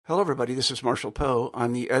Hello, everybody. This is Marshall Poe.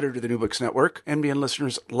 I'm the editor of the New Books Network. NBN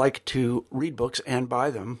listeners like to read books and buy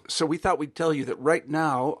them. So we thought we'd tell you that right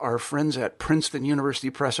now, our friends at Princeton University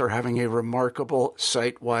Press are having a remarkable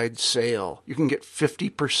site-wide sale. You can get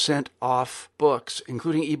 50% off books,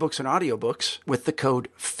 including ebooks and audiobooks, with the code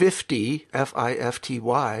 50,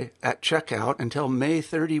 F-I-F-T-Y, at checkout until May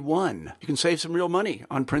 31. You can save some real money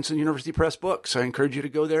on Princeton University Press books. I encourage you to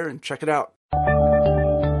go there and check it out.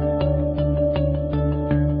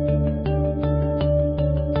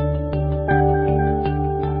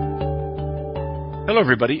 Hello,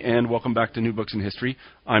 everybody, and welcome back to New Books in History.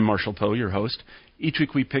 I'm Marshall Poe, your host. Each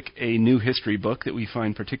week we pick a new history book that we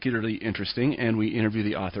find particularly interesting, and we interview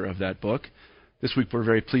the author of that book. This week we're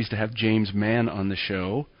very pleased to have James Mann on the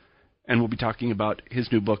show, and we'll be talking about his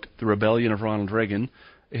new book, The Rebellion of Ronald Reagan,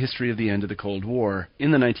 A History of the End of the Cold War.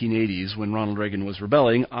 In the 1980s, when Ronald Reagan was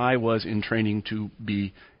rebelling, I was in training to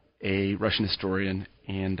be a Russian historian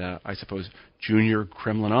and, I suppose, junior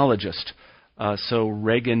Kremlinologist. So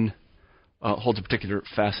Reagan holds a particular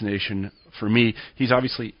fascination for me. He's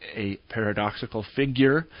obviously a paradoxical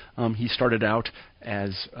figure. He started out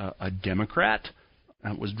as a Democrat,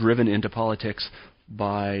 was driven into politics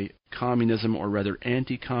by communism, or rather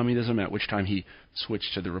anti-communism, at which time he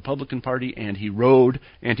switched to the Republican Party, and he rode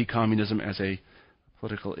anti-communism as a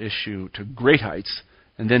political issue to great heights.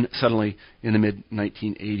 And then suddenly, in the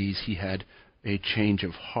mid-1980s, he had a change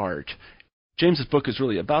of heart. James's book is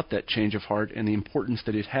really about that change of heart and the importance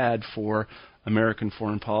that it had for American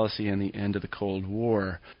foreign policy and the end of the Cold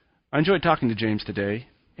War. I enjoyed talking to James today,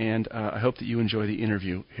 and I hope that you enjoy the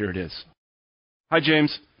interview. Here it is. Hi,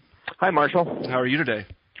 James. Hi, Marshall. How are you today?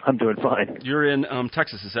 I'm doing fine. You're in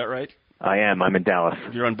Texas, is that right? I am. I'm in Dallas.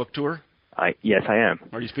 You're on book tour? Yes, I am.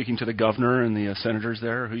 Are you speaking to the governor and the senators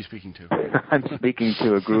there, or who are you speaking to? I'm speaking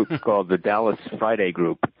to a group called the Dallas Friday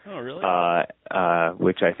Group. Oh, really?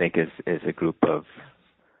 Which I think is a group of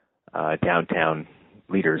downtown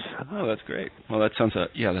leaders. Oh, that's great. Well, that sounds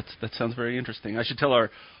that sounds very interesting. I should tell our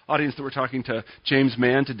audience that we're talking to James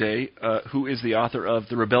Mann today, who is the author of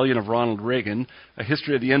The Rebellion of Ronald Reagan, A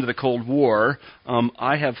History of the End of the Cold War.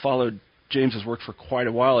 I have followed James's work for quite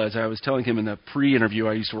a while. As I was telling him in the pre-interview,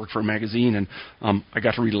 I used to work for a magazine, and I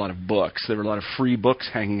got to read a lot of books. There were a lot of free books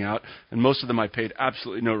hanging out, and most of them I paid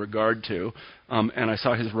absolutely no regard to. And I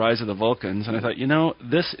saw his Rise of the Vulcans, and I thought,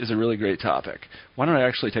 this is a really great topic. Why don't I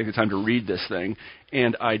actually take the time to read this thing?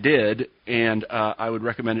 And I did, and I would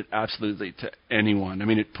recommend it absolutely to anyone. I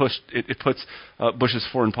mean, it puts Bush's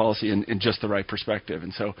foreign policy in just the right perspective.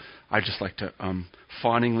 And so I'd just like to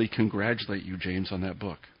fawningly congratulate you, James, on that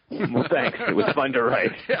book. Well, thanks. It was fun to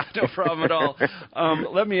write. Yeah, no problem at all.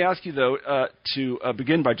 Let me ask you, though, to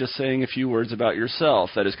begin by just saying a few words about yourself.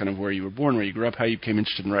 That is kind of where you were born, where you grew up, how you became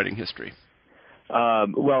interested in writing history.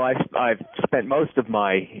 Well, I've spent most of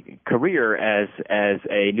my career as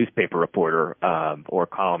a newspaper reporter or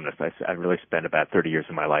columnist. I really spent about 30 years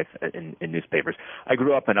of my life in newspapers. I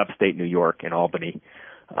grew up in upstate New York, in Albany.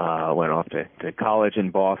 Went off to college in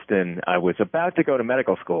Boston. I was about to go to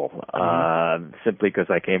medical school simply because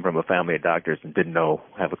I came from a family of doctors and didn't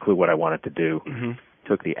have a clue what I wanted to do. Mm-hmm.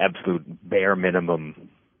 Took the absolute bare minimum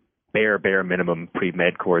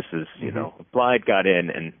pre-med courses. Applied, got in,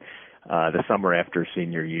 and the summer after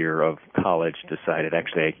senior year of college decided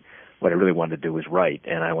actually what I really wanted to do was write.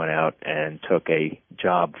 And I went out and took a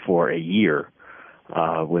job for a year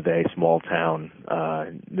with a small town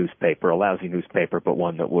newspaper, a lousy newspaper, but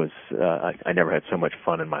one that was, I never had so much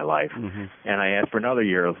fun in my life. Mm-hmm. And I asked for another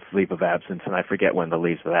year of leave of absence, and I forget when the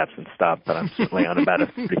leaves of absence stopped, but I'm certainly on about a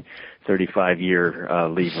 35-year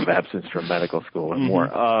leave of absence from medical school and more.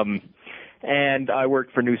 And I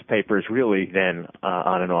worked for newspapers really then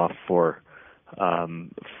on and off for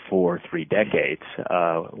 3 decades,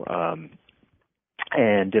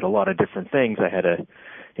 and did a lot of different things. I had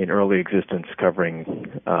in early existence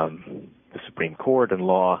covering the Supreme Court and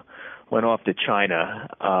law, went off to China,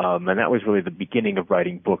 and that was really the beginning of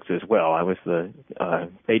writing books as well. I was the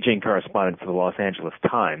Beijing correspondent for the Los Angeles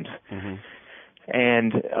Times. Mm-hmm.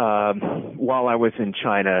 And while I was in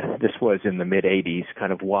China, this was in the mid-'80s,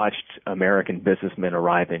 kind of watched American businessmen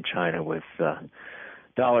arrive in China with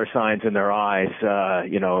dollar signs in their eyes,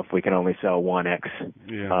 if we can only sell 1X,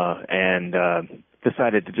 and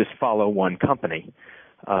decided to just follow one company.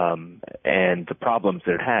 And the problems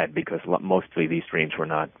that it had, because mostly these dreams were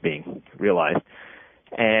not being realized,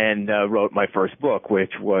 and wrote my first book,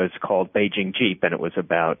 which was called Beijing Jeep, and it was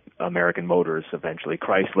about American Motors, eventually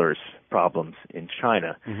Chrysler's problems in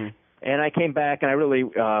China. Mm-hmm. And I came back and I really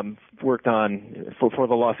worked on, for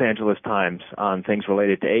the Los Angeles Times, on things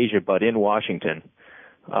related to Asia, but in Washington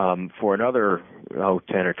for another 10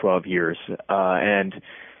 or 12 years. And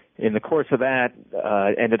in the course of that,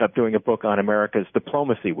 ended up doing a book on America's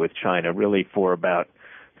diplomacy with China, really for about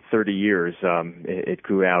 30 years. It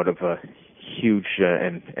grew out of a huge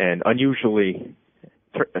and unusually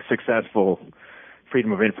successful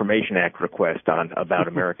Freedom of Information Act request about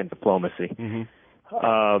American diplomacy.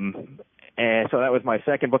 And so that was my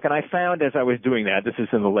second book. And I found as I was doing that, this is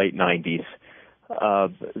in the late 90s,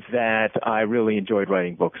 that I really enjoyed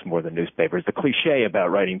writing books more than newspapers. The cliche about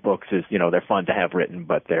writing books is, they're fun to have written,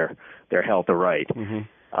 but they're hell to write.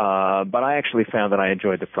 But I actually found that I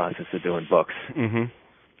enjoyed the process of doing books.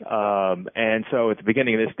 And so at the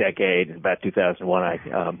beginning of this decade, about 2001, I,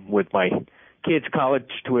 with my kids' college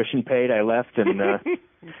tuition paid, I left and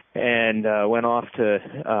went off to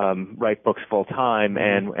write books full time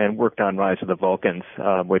and worked on Rise of the Vulcans,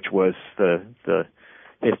 which was the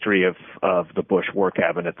history of the Bush War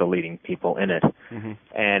Cabinet, the leading people in it,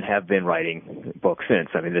 and have been writing books since.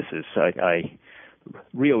 I mean, I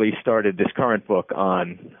really started this current book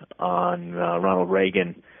on Ronald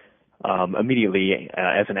Reagan immediately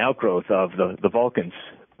as an outgrowth of the Vulcans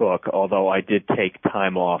book, although I did take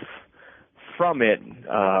time off from it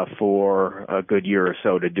for a good year or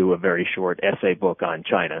so to do a very short essay book on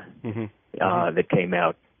China that came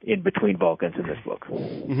out in between Vulcans in this book.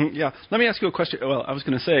 Yeah. Let me ask you a question. Well, I was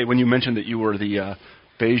going to say, when you mentioned that you were the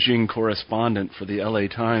Beijing correspondent for the LA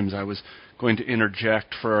Times, I was going to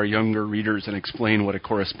interject for our younger readers and explain what a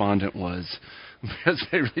correspondent was, because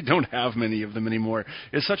they really don't have many of them anymore.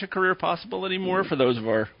 Is such a career possible anymore for those of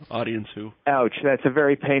our audience who... Ouch, that's a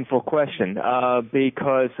very painful question,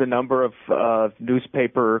 because the number of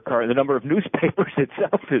newspapers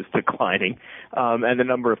itself is declining, and the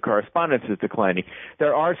number of correspondents is declining.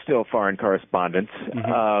 There are still foreign correspondents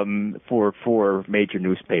for major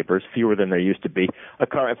newspapers, fewer than there used to be. A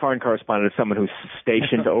foreign correspondent is someone who's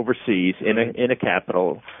stationed overseas in a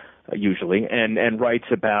capital, usually, and writes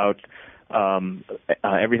about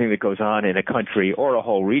everything that goes on in a country or a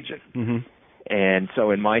whole region. And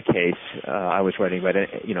so in my case, I was writing about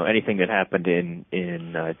anything that happened in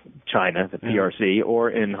China, the PRC, or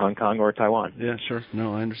in Hong Kong or Taiwan. Yeah, sure.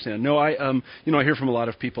 No, I understand. No, I hear from a lot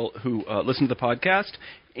of people who listen to the podcast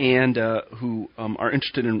and who are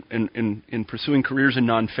interested in pursuing careers in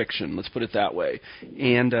nonfiction. Let's put it that way.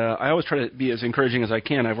 And I always try to be as encouraging as I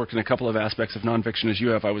can. I've worked in a couple of aspects of nonfiction as you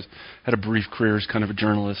have. Had a brief career as kind of a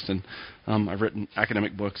journalist, and I've written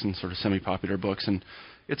academic books and sort of semi-popular books, and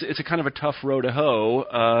it's a kind of a tough row to hoe,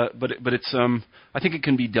 but it's I think it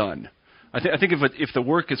can be done. I think if the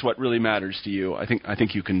work is what really matters to you, I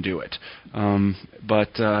think you can do it.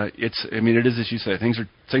 But it is as you say, things are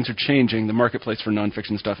changing. The marketplace for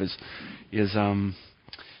nonfiction stuff is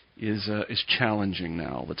challenging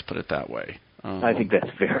now. Let's put it that way. I think that's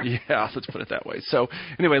fair. Yeah, let's put it that way. So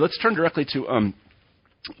anyway, let's turn directly to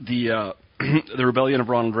the Rebellion of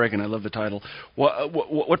Ronald Reagan. I love the title.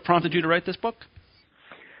 What prompted you to write this book?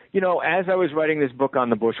 As I was writing this book on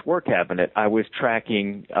the Bush War Cabinet, I was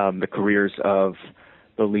tracking the careers of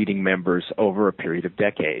the leading members over a period of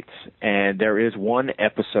decades. And there is one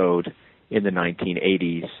episode in the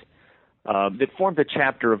 1980s that formed a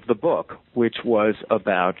chapter of the book, which was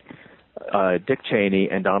about Dick Cheney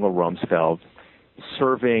and Donald Rumsfeld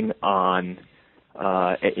serving on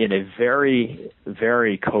in a very,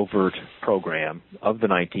 very covert program of the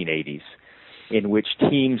 1980s in which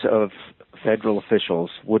teams of federal officials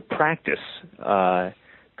would practice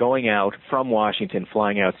going out from Washington,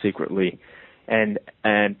 flying out secretly, and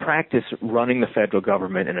practice running the federal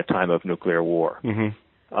government in a time of nuclear war.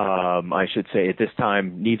 I should say at this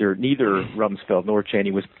time, neither Rumsfeld nor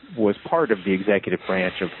Cheney was part of the executive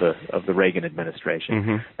branch of the Reagan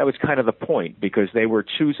administration. That was kind of the point, because they were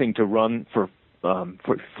choosing to run for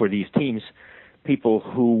these teams people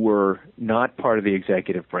who were not part of the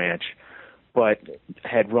executive branch, but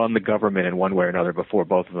had run the government in one way or another before.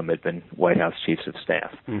 Both of them had been White House chiefs of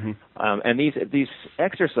staff. And these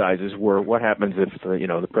exercises were what happens if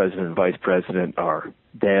the president and vice president are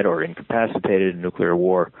dead or incapacitated in nuclear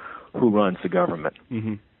war, who runs the government.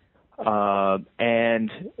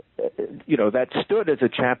 And that stood as a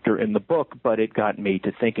chapter in the book, but it got me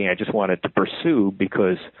to thinking I just wanted to pursue,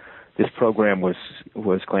 because this program was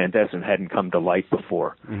clandestine, hadn't come to light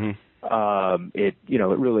before. It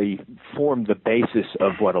really formed the basis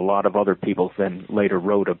of what a lot of other people then later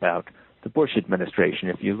wrote about the Bush administration.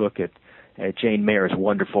 If you look at Jane Mayer's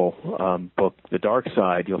wonderful book, The Dark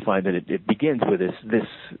Side, you'll find that it begins with this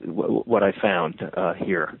what I found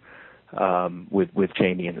here with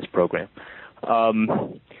Cheney in this program.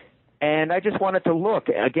 And I just wanted to look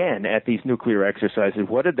again at these nuclear exercises.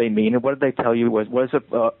 What did they mean, and what did they tell you was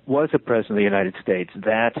a president of the United States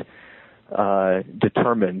that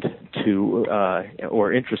determined to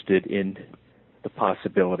or interested in the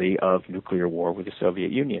possibility of nuclear war with the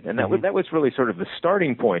Soviet Union. And that was really sort of the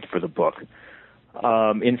starting point for the book.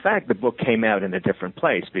 In fact, the book came out in a different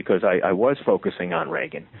place because I was focusing on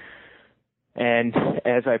Reagan. And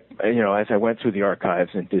as I went through the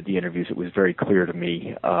archives and did the interviews, it was very clear to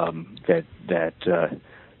me that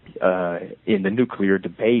in the nuclear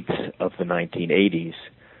debates of the 1980s,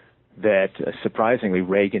 that surprisingly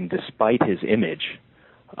Reagan, despite his image,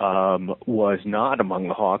 was not among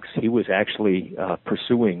the hawks. He was actually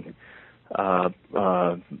pursuing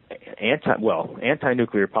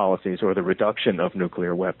anti-nuclear policies or the reduction of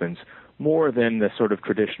nuclear weapons more than the sort of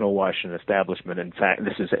traditional Washington establishment. In fact,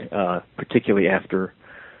 this is particularly after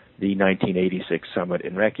the 1986 summit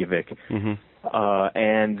in Reykjavik,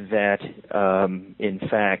 and that, in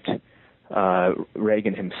fact,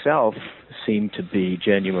 Reagan himself seemed to be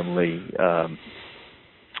genuinely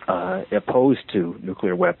opposed to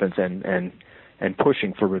nuclear weapons and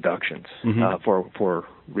pushing for reductions for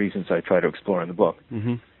reasons I try to explore in the book.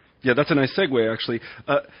 Yeah, that's a nice segue, actually.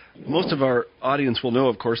 Most of our audience will know,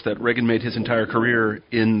 of course, that Reagan made his entire career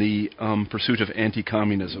in the pursuit of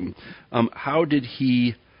anti-communism. How did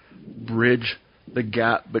he bridge the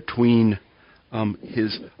gap between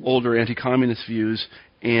his older anti-communist views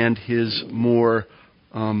and his more,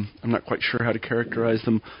 I'm not quite sure how to characterize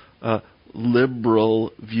them,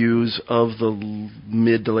 liberal views of the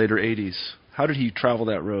mid to later 80s? How did he travel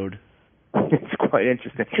that road? It's quite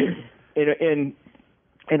interesting.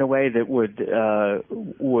 In a way that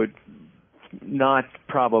would not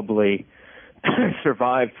probably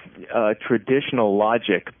survive traditional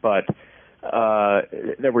logic, but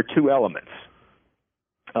there were two elements.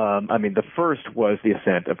 The first was the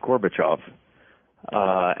ascent of Gorbachev,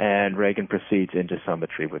 and Reagan proceeds into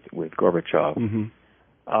summitry with Gorbachev.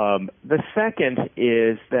 The second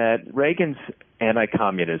is that Reagan's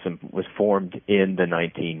anti-communism was formed in the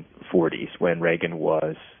 1940s when Reagan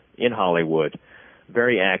was in Hollywood,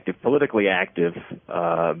 very active, politically active,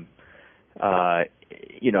 in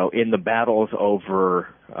the battles over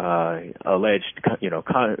alleged,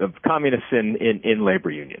 communists in labor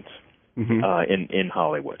unions in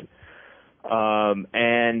Hollywood.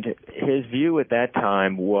 And his view at that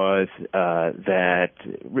time was that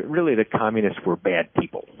really the communists were bad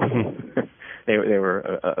people. They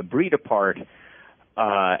were a breed apart,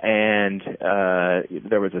 and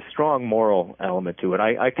there was a strong moral element to it.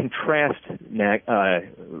 I contrast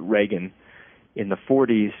Reagan in the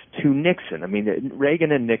 40s to Nixon.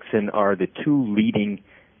 Reagan and Nixon are the two leading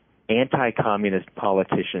anti-communist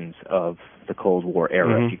politicians of the Cold War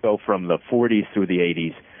era. If you go from the 40s through the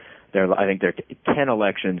 80s, I think there are 10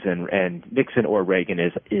 elections, and Nixon or Reagan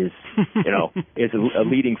is a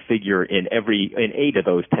leading figure in 8 of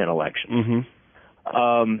those 10 elections.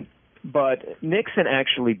 But Nixon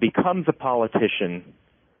actually becomes a politician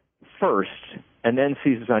first, and then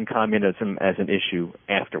seizes on communism as an issue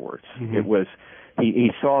afterwards. It was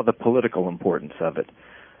he saw the political importance of it.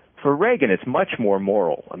 For Reagan, it's much more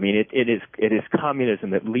moral. It is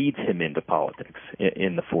communism that leads him into politics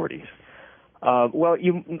in the 40s.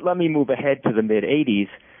 Let me move ahead to the mid-'80s.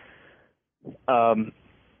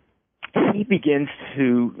 He begins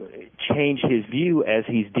to change his view as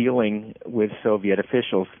he's dealing with Soviet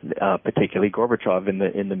officials, particularly Gorbachev in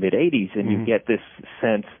the mid-'80s, and you get this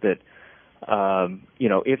sense that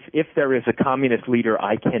if there is a communist leader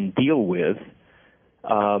I can deal with,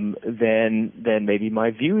 then maybe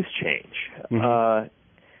my views change.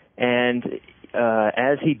 And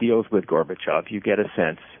as he deals with Gorbachev, you get a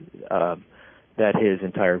sense that his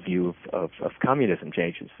entire view of communism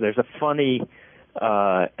changes. There's a funny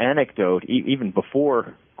anecdote, even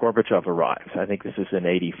before Gorbachev arrives. I think this is in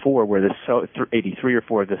 84, where 83 or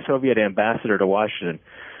 4, the Soviet ambassador to Washington,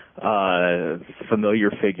 familiar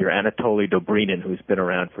figure, Anatoly Dobrynin, who's been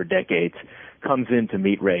around for decades, comes in to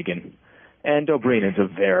meet Reagan. And Dobrynyn's a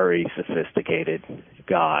very sophisticated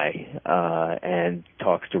guy, and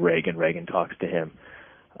talks to Reagan. Reagan talks to him.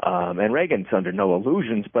 And Reagan's under no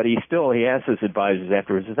illusions, but he asks his advisors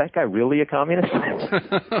afterwards, is that guy really a communist?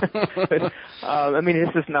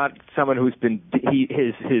 This is not someone who's been,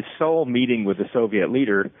 his sole meeting with the Soviet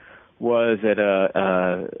leader was at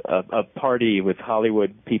a party with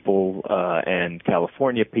Hollywood people and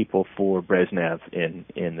California people for Brezhnev in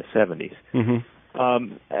the 70s.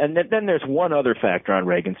 And then there's one other factor on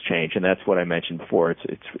Reagan's change, and that's what I mentioned before.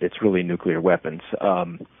 It's really nuclear weapons.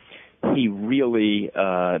 He really,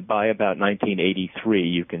 by about 1983,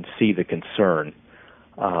 you can see the concern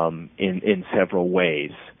in several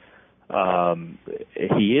ways.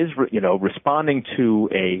 He is, responding to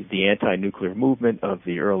the anti-nuclear movement of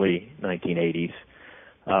the early 1980s,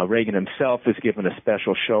 Reagan himself is given a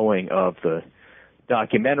special showing of the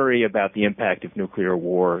documentary about the impact of nuclear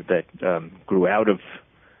war that grew out of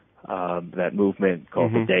that movement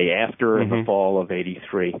called The Day After in the fall of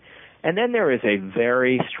 '83. And then there is a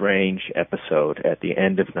very strange episode at the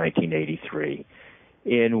end of 1983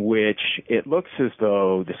 in which it looks as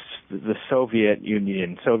though the Soviet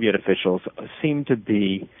Union, Soviet officials seem to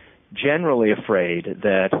be generally afraid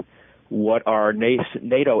that what are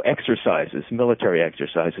NATO exercises, military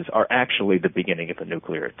exercises, are actually the beginning of a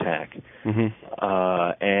nuclear attack.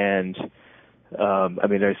 I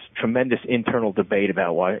mean, there's tremendous internal debate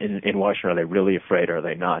about why in Washington, are they really afraid or are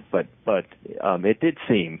they not? But it did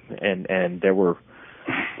seem, and there were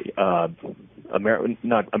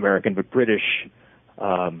not American but British,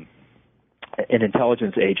 an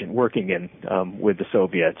intelligence agent working in with the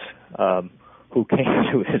Soviets who came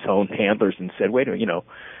to his own handlers and said, "Wait a minute,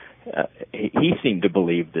 he seemed to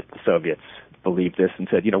believe that the Soviets believed this and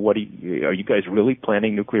said, what are you guys really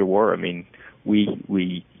planning nuclear war? I mean,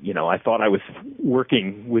 we I thought I was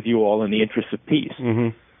working with you all in the interest of peace."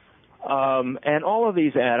 And all of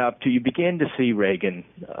these add up to, you begin to see Reagan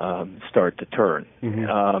start to turn.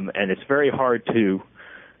 And it's very hard to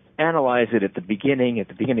analyze it at the beginning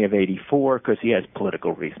of '84, because he has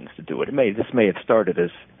political reasons to do it. This may have started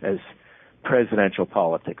as presidential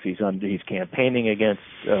politics. He's campaigning against,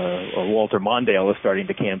 or Walter Mondale is starting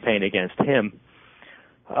to campaign against him.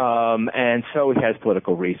 And so he has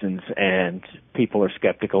political reasons, and people are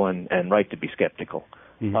skeptical and right to be skeptical.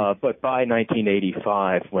 But by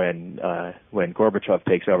 1985, when Gorbachev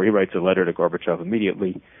takes over, he writes a letter to Gorbachev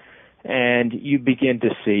immediately, and you begin to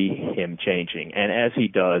see him changing. And as he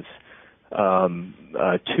does,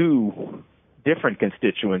 two different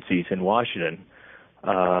constituencies in Washington,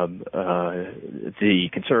 the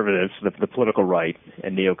conservatives, the political right,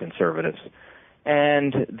 and neoconservatives,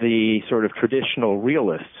 and the sort of traditional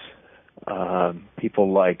realists,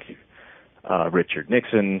 people like Richard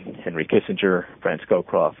Nixon, Henry Kissinger, Franz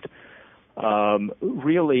Scowcroft,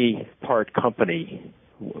 really part company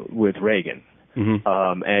with Reagan.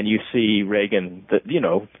 And you see Reagan,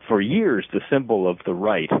 for years the symbol of the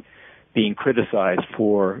right, being criticized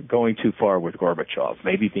for going too far with Gorbachev,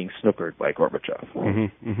 maybe being snookered by Gorbachev.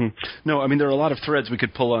 No, I mean, there are a lot of threads we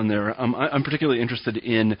could pull on there. I'm particularly interested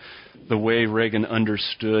in the way Reagan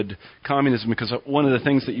understood communism, because one of the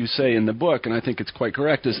things that you say in the book, and I think it's quite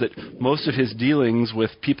correct, is that most of his dealings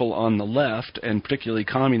with people on the left, and particularly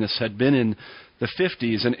communists, had been in the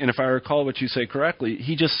 50s. And if I recall what you say correctly,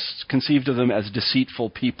 he just conceived of them as deceitful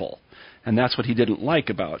people. And that's what he didn't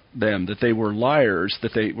like about them, that they were liars,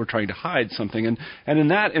 that they were trying to hide something. And in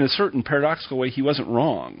that, in a certain paradoxical way, he wasn't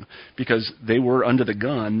wrong, because they were under the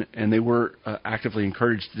gun, and they were actively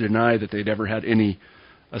encouraged to deny that they'd ever had any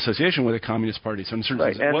association with a communist party. So in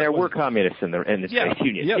certain sense, and there were communists in the space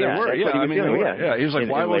union. Yeah, there were. Yeah, I mean, there were. He was like,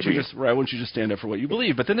 why won't you just stand up for what you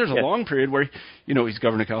believe? But then there's a long period where, he's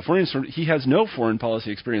governor of California, so he has no foreign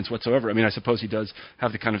policy experience whatsoever. I mean, I suppose he does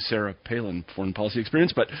have the kind of Sarah Palin foreign policy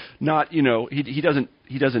experience, but not, he doesn't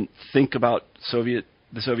think about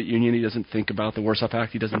the Soviet Union. He doesn't think about the Warsaw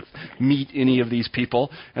Pact. He doesn't meet any of these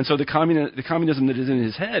people. And so the communism that is in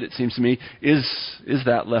his head, it seems to me, is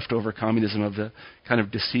that leftover communism of the kind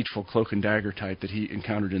of deceitful cloak and dagger type that he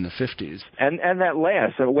encountered in the 50s. And that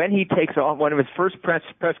lasts. So when he takes off, one of his first press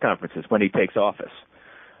conferences when he takes office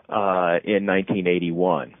in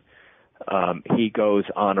 1981, he goes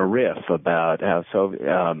on a riff about how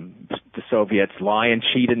the Soviets lie and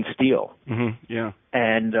cheat and steal.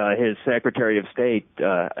 And his Secretary of State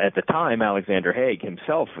at the time, Alexander Haig,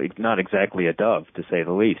 himself, not exactly a dove to say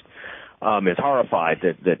the least, is horrified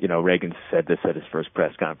that Reagan said this at his first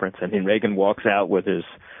press conference. And then Reagan walks out with his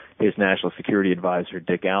national security advisor,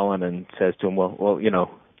 Dick Allen, and says to him, well,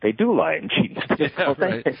 they do lie and cheat and steal. Yeah,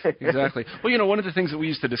 right. Exactly. Well, one of the things that we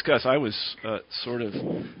used to discuss, I was sort of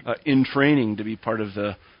in training to be part of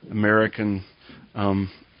the American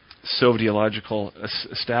Sovietological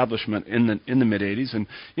establishment in the mid-'80s, and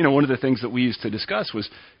one of the things that we used to discuss was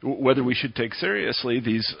whether we should take seriously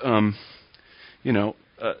these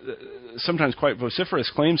sometimes quite vociferous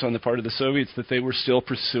claims on the part of the Soviets that they were still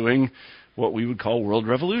pursuing what we would call world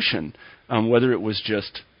revolution, whether it was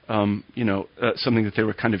just something that they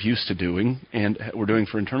were kind of used to doing and were doing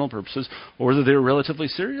for internal purposes, or whether they were relatively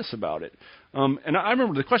serious about it. And I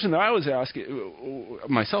remember the question that I was asking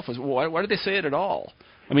myself was, well, why did they say it at all?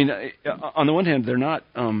 I mean, on the one hand, they're not.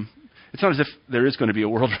 It's not as if there is going to be a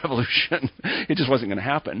world revolution. It just wasn't going to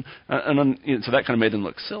happen, so that kind of made them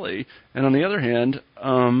look silly. And on the other hand,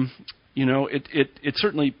 it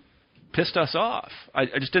certainly pissed us off. I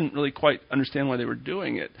just didn't really quite understand why they were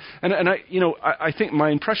doing it. And I think my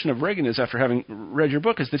impression of Reagan is, after having read your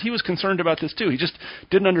book, is that he was concerned about this too. He just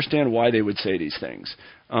didn't understand why they would say these things.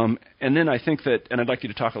 And then I think that, and I'd like you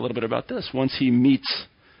to talk a little bit about this, once he meets,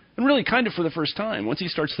 and really kind of for the first time, once he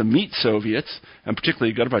starts to meet Soviets, and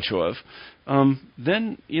particularly Gorbachev,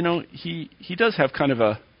 then, he does have kind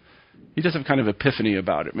of epiphany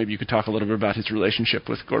about it. Maybe you could talk a little bit about his relationship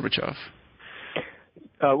with Gorbachev.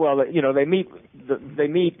 Well, they meet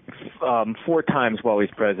 4 times while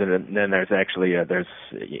he's president, and then there's actually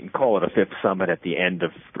you can call it a 5th summit at the end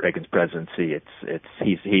of Reagan's presidency.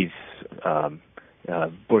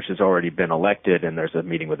 Bush has already been elected, and there's a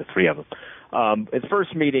meeting with the 3 of them. His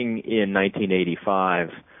first meeting in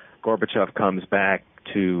 1985, Gorbachev comes back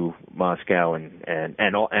to Moscow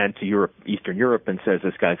and to Europe, Eastern Europe, and says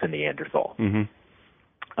this guy's a Neanderthal. Mm-hmm.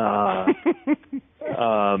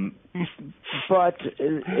 But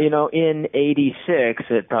in '86,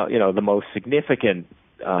 the most significant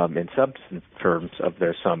in substance terms of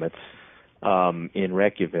their summits in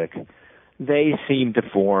Reykjavik, they seem to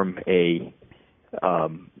form a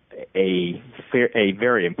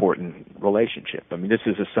very important relationship. I mean, this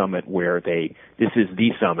is the summit where they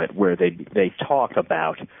talk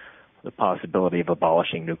about the possibility of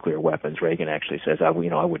abolishing nuclear weapons. Reagan actually says, I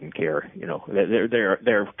wouldn't care.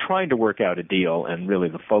 They're trying to work out a deal, and really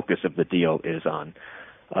the focus of the deal is on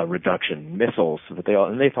reduction missiles. But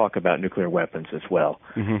they talk about nuclear weapons as well,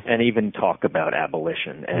 mm-hmm. and even talk about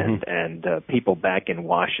abolition. And mm-hmm. and people back in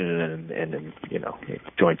Washington and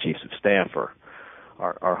Joint Chiefs of Staff are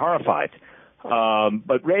horrified.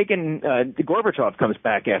 But Gorbachev comes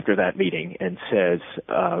back after that meeting and says,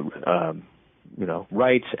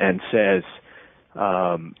 writes and says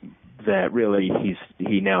that really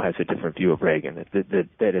he now has a different view of Reagan.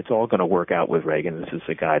 That it's all going to work out with Reagan. This is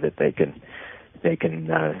a guy that they can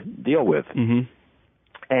deal with. Mm-hmm.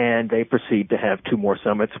 And they proceed to have 2 more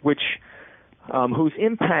summits, whose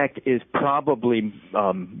impact is probably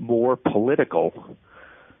more political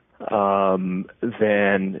than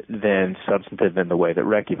substantive in the way that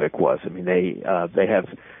Reykjavik was. I mean, they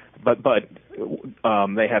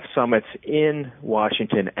have summits in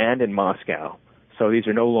Washington and in Moscow, so these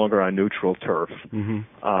are no longer on neutral turf.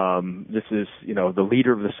 Mm-hmm. This is, the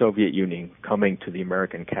leader of the Soviet Union coming to the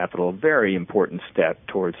American capital, a very important step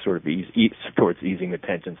towards towards easing the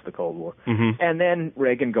tensions of the Cold War. Mm-hmm. And then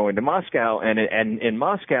Reagan going to Moscow, and in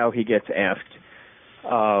Moscow he gets asked,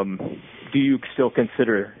 "Do you still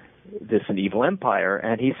consider this an evil empire?"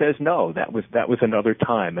 And he says, "No, that was another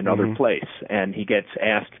time, another mm-hmm. place." And he gets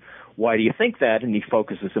asked, "Why do you think that?" And he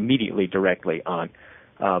focuses immediately directly on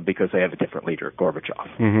because they have a different leader, Gorbachev.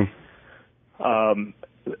 Mm-hmm.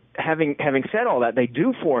 Having said all that, they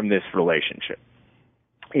do form this relationship.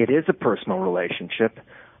 It is a personal relationship,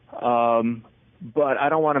 but I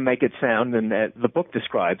don't want to make it sound, and the book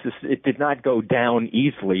describes this, it did not go down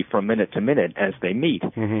easily from minute to minute as they meet,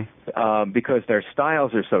 mm-hmm. Because their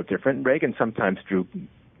styles are so different. Reagan sometimes drove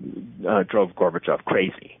Gorbachev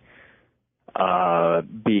crazy.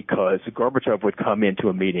 Because Gorbachev would come into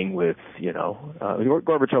a meeting with,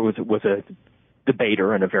 Gorbachev was a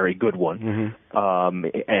debater and a very good one, mm-hmm.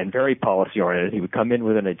 And very policy-oriented. He would come in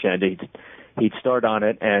with an agenda. He'd start on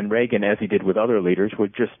it, and Reagan, as he did with other leaders,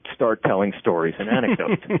 would just start telling stories and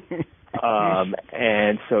anecdotes.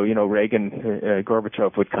 And so,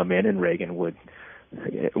 Gorbachev would come in, and Reagan would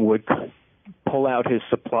pull out his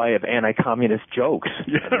supply of anti-communist jokes.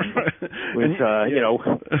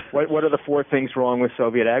 What are the 4 things wrong with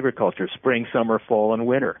Soviet agriculture? Spring, summer, fall, and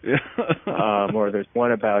winter. Or there's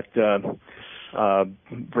one about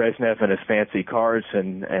Brezhnev and his fancy cars,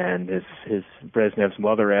 and his Brezhnev's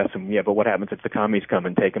mother asks him, "Yeah, but what happens if the commies come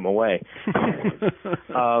and take him away?" And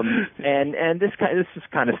this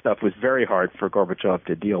kind of stuff was very hard for Gorbachev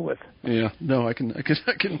to deal with. Yeah, no, I can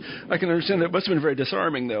understand that. It must have been very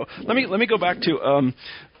disarming, though. Let me go back to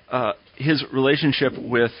his relationship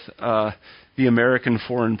with the American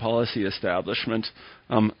foreign policy establishment.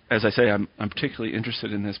 As I say, I'm particularly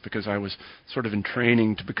interested in this because I was sort of in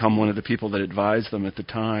training to become one of the people that advised them at the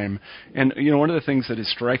time. And one of the things that is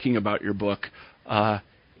striking about your book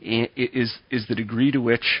is the degree to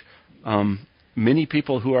which many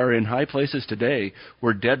people who are in high places today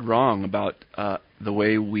were dead wrong about the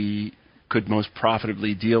way we could most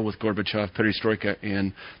profitably deal with Gorbachev, Perestroika,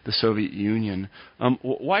 and the Soviet Union.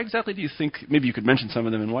 Why exactly do you think, maybe you could mention some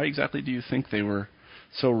of them, and why exactly do you think they were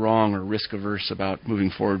so wrong or risk-averse about moving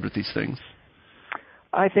forward with these things?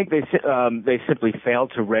 I think they simply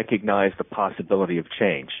failed to recognize the possibility of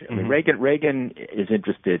change. I mean, Reagan is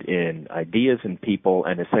interested in ideas and people,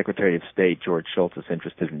 and his Secretary of State, George Shultz, is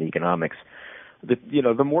interested in economics.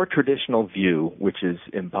 the more traditional view, which is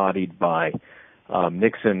embodied by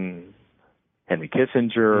Nixon, Henry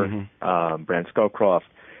Kissinger, Brand Scowcroft,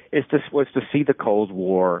 was to see the Cold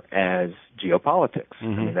War as geopolitics. I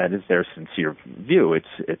mean, that is their sincere view. It's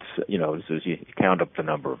as you count up the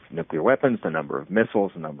number of nuclear weapons, the number of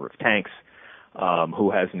missiles, the number of tanks,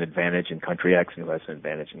 who has an advantage in country X and who has an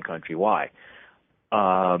advantage in country Y.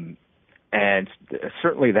 And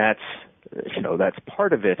certainly that's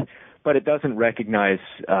part of it, but it doesn't recognize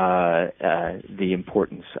the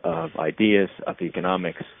importance of ideas, of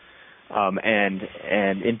economics, and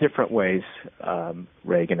in different ways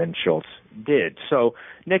Reagan and Shultz did. So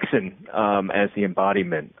Nixon, as the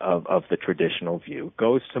embodiment of the traditional view,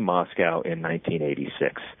 goes to Moscow in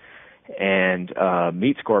 1986 and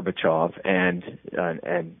meets Gorbachev, and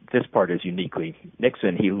this part is uniquely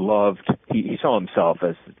Nixon. He saw himself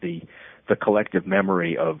as the collective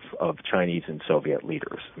memory of Chinese and Soviet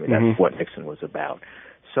leaders. I mean, that's what Nixon was about.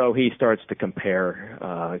 So he starts to compare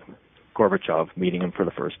Gorbachev, meeting him for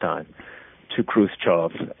the first time, to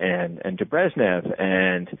Khrushchev and to Brezhnev,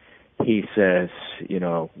 and he says,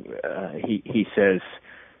 he says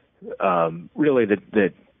really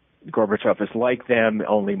that Gorbachev is like them,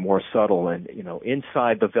 only more subtle, and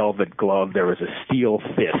inside the velvet glove there is a steel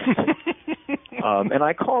fist. And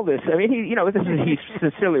I call this, he's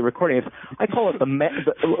sincerely recording this, I call it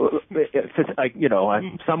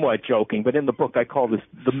I'm somewhat joking, but in the book I call this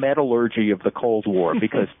the metallurgy of the Cold War,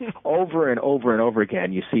 because over and over and over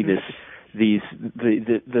again you see the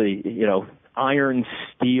iron,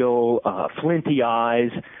 steel, flinty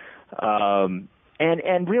eyes,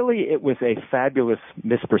 and really it was a fabulous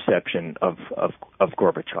misperception of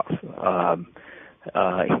Gorbachev.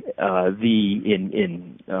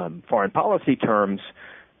 In foreign policy terms,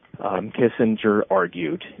 Kissinger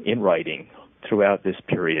argued in writing throughout this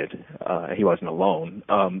period, he wasn't alone,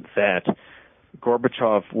 that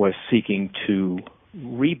Gorbachev was seeking to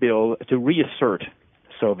reassert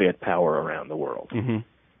Soviet power around the world.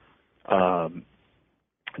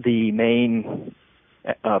 The main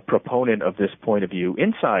proponent of this point of view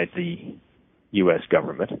inside the U.S.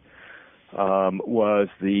 government was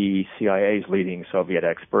the CIA's leading Soviet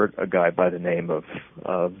expert, a guy by the name of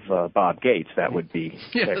Bob Gates. That would be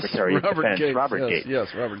Secretary of Defense Robert Gates. Yes,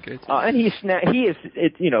 Robert Gates. And he is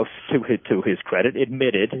to his credit,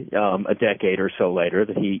 admitted a decade or so later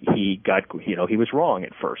that he was wrong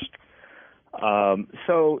at first.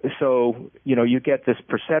 So you get this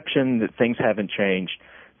perception that things haven't changed,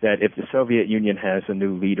 that if the Soviet Union has a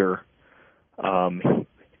new leader,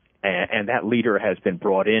 and that leader has been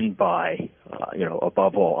brought in by,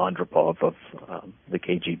 above all, Andropov of the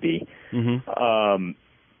KGB,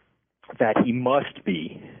 that he must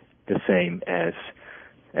be the same as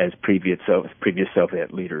previous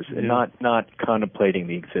Soviet leaders, and not contemplating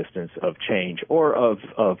the existence of change or of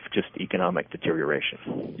just economic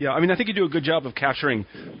deterioration. Yeah, I mean, I think you do a good job of capturing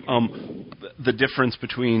the difference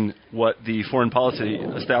between what the foreign policy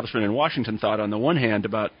establishment in Washington thought on the one hand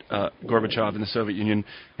about Gorbachev and the Soviet Union,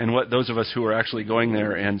 and what those of us who were actually going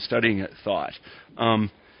there and studying it thought.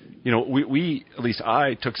 We, at least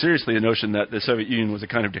I, took seriously the notion that the Soviet Union was a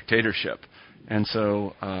kind of dictatorship. And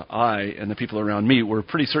so I and the people around me were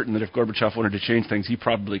pretty certain that if Gorbachev wanted to change things, he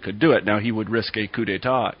probably could do it. Now, he would risk a coup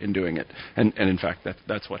d'etat in doing it. And in fact,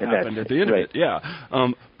 that's what happened at the end of it. Yeah.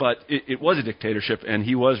 But it was a dictatorship, and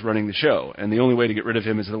he was running the show. And the only way to get rid of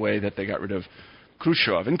him is the way that they got rid of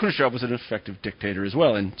Khrushchev. And Khrushchev was an effective dictator as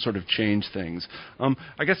well and sort of changed things.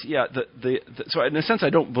 I guess, yeah, so in a sense,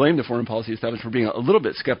 I don't blame the foreign policy establishment for being a little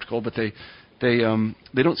bit skeptical, but they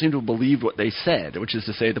don't seem to have believed what they said, which is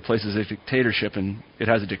to say the place is a dictatorship and it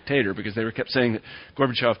has a dictator, because they kept saying that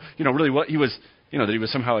Gorbachev, really what he was, that he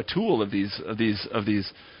was somehow a tool of these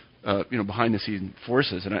behind the scene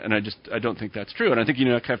forces, and I don't think that's true. And I think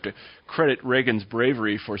you have to credit Reagan's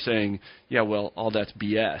bravery for saying, yeah, well, all that's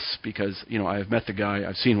BS, because I've met the guy,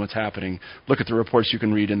 I've seen what's happening. Look at the reports you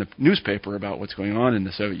can read in the newspaper about what's going on in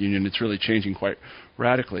the Soviet Union. It's really changing quite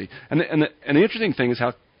radically. And the interesting thing is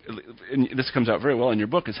how, and this comes out very well in your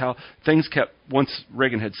book, is how things kept, once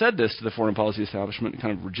Reagan had said this to the foreign policy establishment and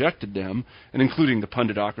kind of rejected them, and including the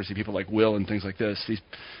punditocracy, people like Will and things like this.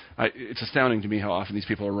 It's astounding to me how often these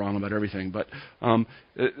people are wrong about everything, but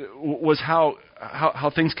was how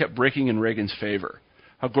things kept breaking in Reagan's favor,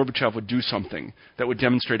 how Gorbachev would do something that would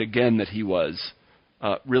demonstrate again that he was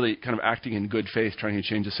really kind of acting in good faith, trying to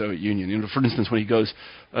change the Soviet Union. For instance, when he goes,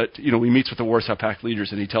 he meets with the Warsaw Pact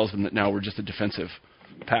leaders and he tells them that now we're just a defensive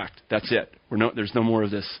pact. That's it. There's no more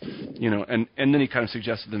of this, and then he kind of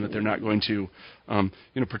suggested to them that they're not going to,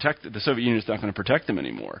 protect, the Soviet Union is not going to protect them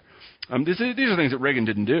anymore. These are things that Reagan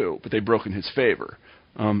didn't do, but they broke in his favor.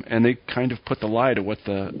 and they kind of put the lie to what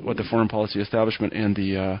the foreign policy establishment and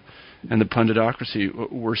the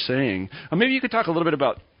punditocracy were saying. Maybe you could talk a little bit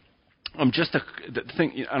about just the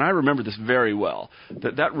thing, and I remember this very well,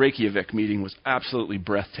 that Reykjavik meeting was absolutely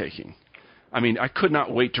breathtaking. I mean, I could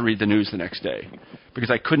not wait to read the news the next day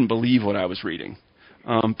because I couldn't believe what I was reading.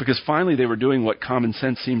 Because finally they were doing what common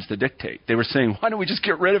sense seems to dictate. They were saying, why don't we just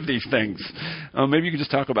get rid of these things? Maybe you could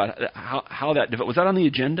just talk about how that developed. Was that on the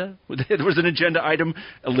agenda? There was an agenda item,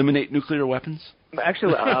 eliminate nuclear weapons?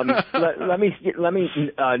 Actually, let me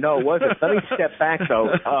no, it wasn't. Let me step back, though.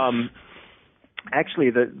 Actually,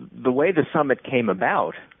 the way the summit came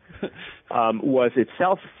about was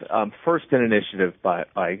itself first an initiative by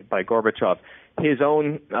Gorbachev. His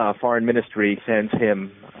own foreign ministry sends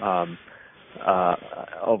him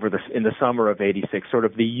in the summer of '86 sort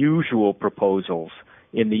of the usual proposals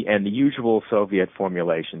and the usual Soviet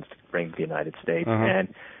formulations to bring to the United States.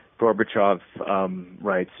 And Gorbachev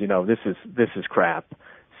writes, this is crap.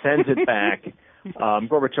 Sends it back.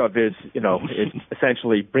 Gorbachev is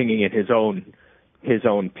essentially bringing in his own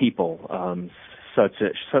people, such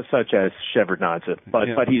as Shevardnadze,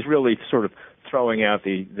 but he's really sort of throwing out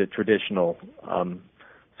the traditional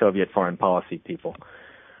Soviet foreign policy people.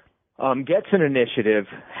 Gets an initiative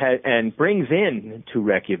and brings in to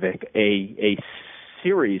Reykjavik a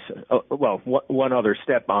series. One other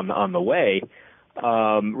step on the way.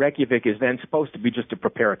 Reykjavik is then supposed to be just a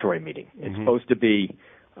preparatory meeting. It's supposed to be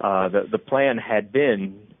the plan had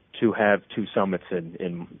been to have two summits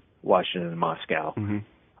in Washington and Moscow.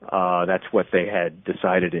 That's what they had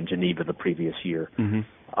decided in Geneva the previous year.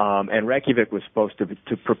 And Reykjavik was supposed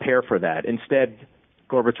to prepare for that. Instead,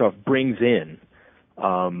 Gorbachev brings in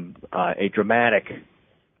a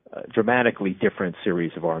dramatically different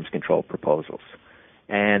series of arms control proposals,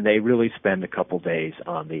 and they really spend a couple days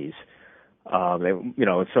on these.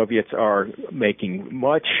 Soviets are making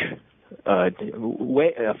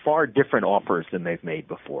far different offers than they've made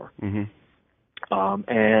before,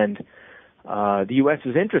 and the U.S.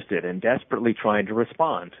 is interested and desperately trying to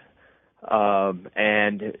respond. No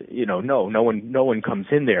one comes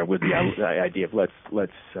in there with the idea of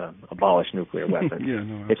let's abolish nuclear weapons.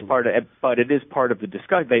 It's but it is part of the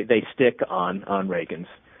discussion. They stick on Reagan's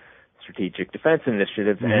Strategic Defense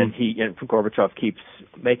Initiative, and Gorbachev keeps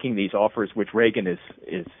making these offers, which Reagan is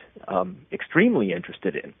extremely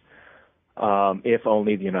interested in. If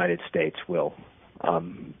only the United States will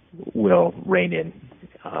rein in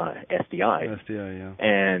SDI.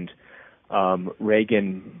 And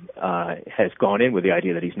Reagan has gone in with the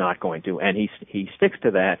idea that he's not going to, and he sticks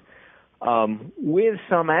to that with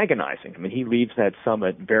some agonizing. I mean, he leaves that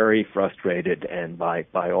summit very frustrated, and by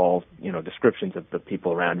all descriptions of the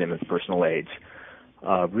people around him, his personal aides,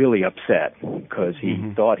 really upset because he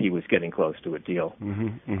thought he was getting close to a deal,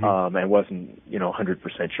 and wasn't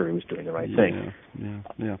 100% sure he was doing the right thing.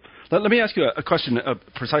 Let me ask you a question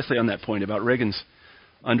precisely on that point about Reagan's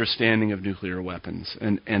understanding of nuclear weapons,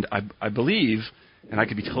 and I believe, and I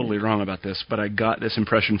could be totally wrong about this, but I got this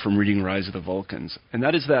impression from reading Rise of the Vulcans, and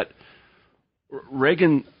that is that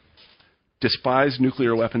Reagan despised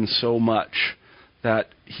nuclear weapons so much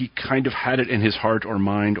that he kind of had it in his heart or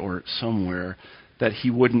mind or somewhere that he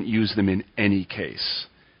wouldn't use them in any case.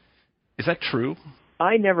 Is that true?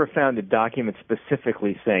 I never found a document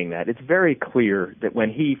specifically saying that. It's very clear that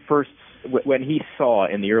when he saw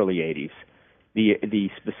in the early 80s the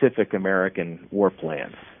specific American war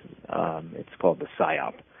plans, it's called the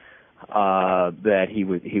PSYOP, that he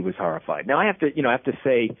was horrified. Now I have to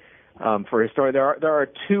say, for his story, there are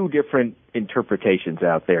two different interpretations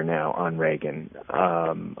out there now on Reagan.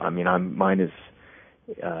 Mine is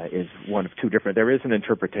one of two different. There is an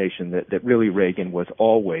interpretation that really Reagan was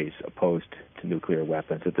always opposed to nuclear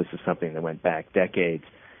weapons, that this is something that went back decades.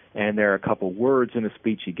 And there are a couple words in a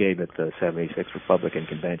speech he gave at the 76 Republican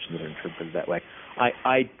Convention that are interpreted that way.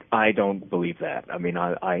 I don't believe that. I mean,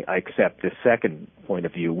 I accept the second point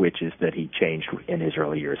of view, which is that he changed in his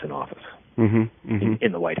early years in office, in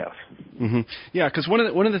the White House. Yeah, because one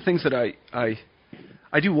of the things that I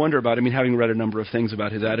do wonder about, I mean, having read a number of things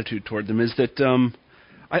about his attitude toward them, is that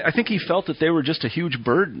I think he felt that they were just a huge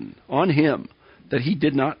burden on him, that he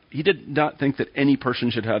did not think that any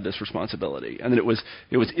person should have this responsibility, and that it was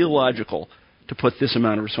illogical to put this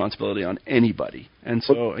amount of responsibility on anybody. And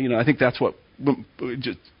so, I think that's what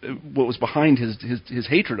was behind his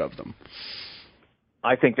hatred of them.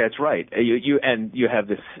 I think that's right. You have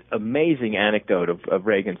this amazing anecdote of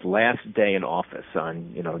Reagan's last day in office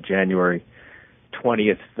on January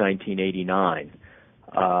 20th, 1989,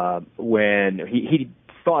 when he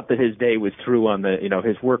thought that his day was through on the,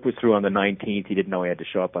 his work was through on the 19th. He didn't know he had to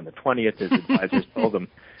show up on the 20th. His advisors told him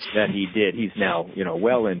that he did. He's now,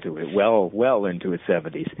 well into his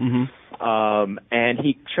 70s. Mm-hmm. And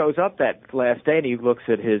he shows up that last day and he looks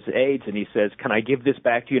at his aides and he says, "Can I give this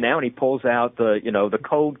back to you now?" And he pulls out the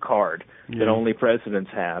code card that only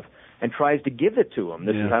presidents have and tries to give it to him.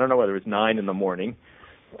 This is, I don't know whether it's 9 in the morning.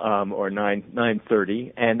 Or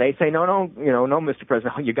 9:30, and they say, no, Mr.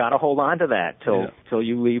 President, you got to hold on to that till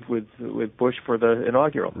you leave with Bush for the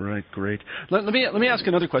inaugural. Right, great. Let me ask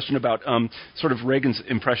another question about sort of Reagan's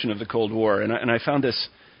impression of the Cold War, and I found this.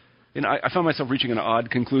 I found myself reaching an odd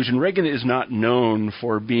conclusion. Reagan is not known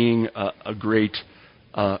for being a great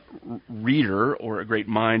reader or a great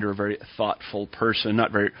mind or a very thoughtful person.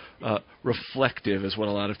 Not very reflective, is what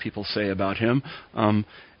a lot of people say about him.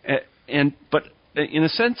 But in a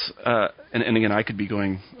sense, and again, I could be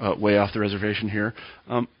going way off the reservation here,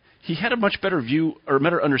 he had a much better view or a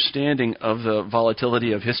better understanding of the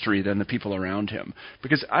volatility of history than the people around him.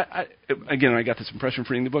 Because, I got this impression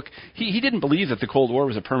from reading the book, he didn't believe that the Cold War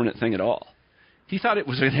was a permanent thing at all. He thought it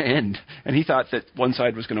was going to end, and he thought that one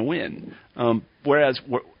side was going to win. Whereas,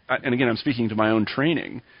 and again, I'm speaking to my own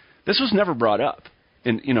training, this was never brought up.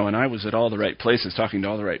 And I was at all the right places talking to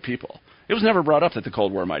all the right people. It was never brought up that the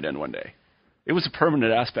Cold War might end one day. It was a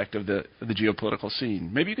permanent aspect of the geopolitical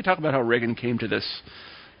scene. Maybe you could talk about how Reagan came to this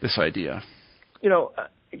idea.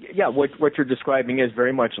 What you're describing is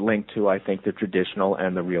very much linked to, I think, the traditional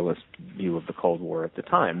and the realist view of the Cold War at the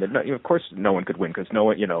time. That of course, no one could win because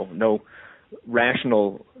no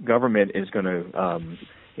rational government is going to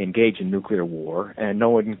engage in nuclear war, and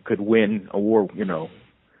no one could win a war,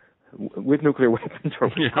 with nuclear weapons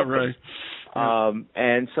or right.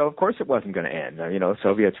 And so, of course, it wasn't going to end.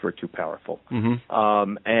 Soviets were too powerful. Mm-hmm.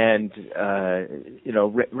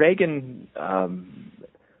 Reagan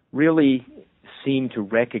really seemed to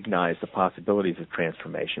recognize the possibilities of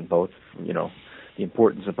transformation, both, the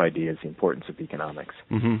importance of ideas, the importance of economics.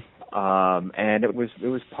 Mm-hmm. And it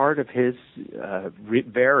was part of his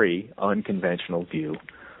very unconventional view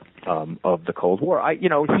of the Cold War.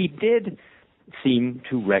 He did seem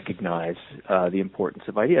to recognize the importance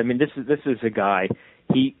of ideas. I mean, this is a guy.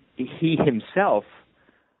 He himself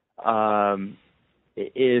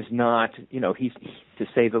is not.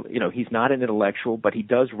 He's not an intellectual, but he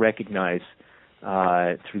does recognize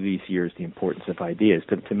through these years the importance of ideas.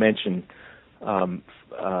 To mention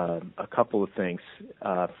a couple of things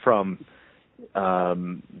from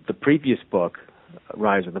the previous book,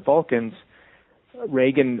 Rise of the Balkans,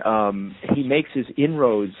 Reagan he makes his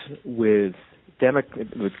inroads with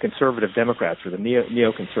conservative Democrats or the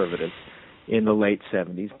neoconservatives in the late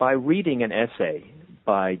 70s by reading an essay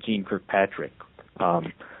by Jeane Kirkpatrick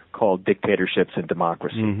called Dictatorships and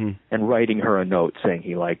Democracy, mm-hmm. and writing her a note saying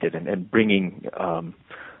he liked it and bringing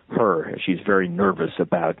her. She's very nervous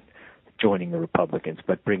about joining the Republicans,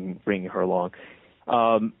 but bringing her along.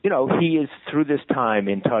 He is through this time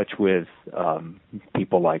in touch with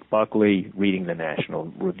people like Buckley, reading the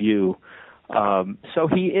National Review. So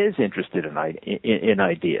he is interested in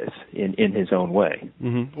ideas in his own way.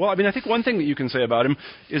 Mm-hmm. Well, I mean, I think one thing that you can say about him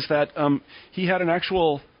is that he had an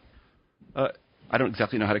actual, I don't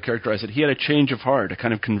exactly know how to characterize it, he had a change of heart, a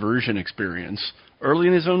kind of conversion experience early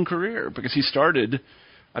in his own career, because he started,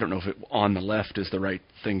 I don't know if on the left is the right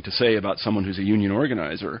thing to say about someone who's a union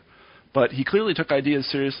organizer, but he clearly took ideas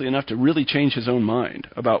seriously enough to really change his own mind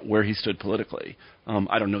about where he stood politically.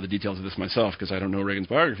 I don't know the details of this myself because I don't know Reagan's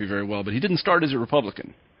biography very well, but he didn't start as a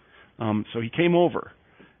Republican. So he came over.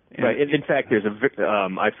 Right. In fact,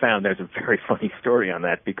 I found there's a very funny story on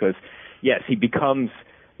that because, yes, he becomes,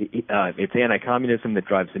 it's anti-communism that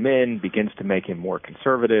drives him in, begins to make him more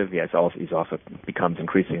conservative. He's also becomes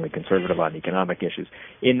increasingly conservative on economic issues.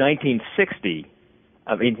 In 1960,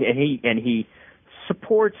 he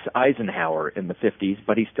supports Eisenhower in the 50s,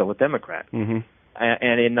 but he's still a Democrat. Mm-hmm.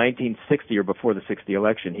 And in 1960, or before the 60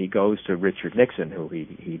 election, he goes to Richard Nixon, who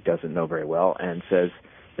he doesn't know very well, and says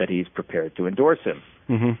that he's prepared to endorse him.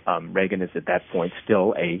 Mm-hmm. Reagan is at that point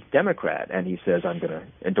still a Democrat, and he says, "I'm going to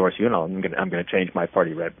endorse you, and I'm going to change my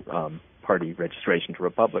party registration to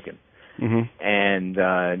Republican." Mm-hmm. And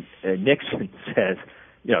Nixon says,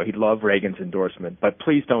 he'd love Reagan's endorsement, but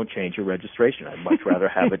please don't change your registration. I'd much rather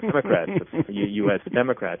have a Democrat, you as a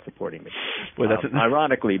Democrat supporting me. Well,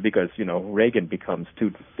 ironically, because, Reagan becomes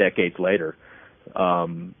 2 decades later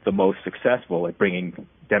the most successful at bringing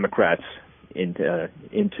Democrats into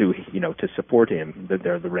to support him.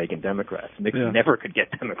 They're the Reagan Democrats. Nixon never could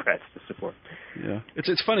get Democrats to support. Yeah,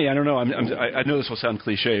 it's funny. I don't know. I know this will sound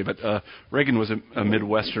cliche, but Reagan was a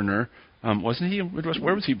Midwesterner, wasn't he?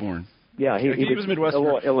 Where was he born? Yeah, he was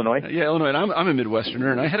Midwesterner. Illinois. Yeah, Illinois. And I'm a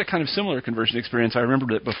Midwesterner, and I had a kind of similar conversion experience. I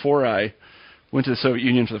remember that before I went to the Soviet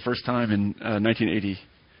Union for the first time in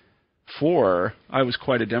 1984, I was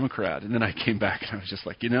quite a Democrat, and then I came back and I was just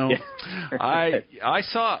like, I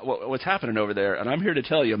saw what's happening over there, and I'm here to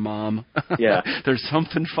tell you, Mom, there's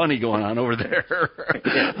something funny going on over there.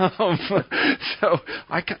 So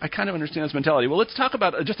I kind of understand his mentality. Well, let's talk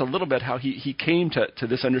about just a little bit how he came to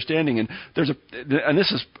this understanding, and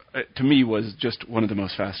this is to me was just one of the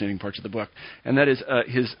most fascinating parts of the book, and that is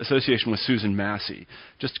his association with Susan Massey.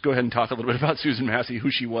 Just go ahead and talk a little bit about Susan Massey, who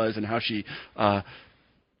she was, and how she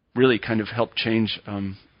really kind of helped change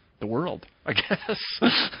the world, I guess.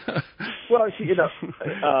 Well,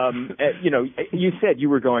 you said you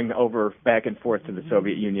were going over back and forth to the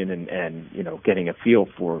Soviet Union and getting a feel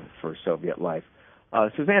for Soviet life.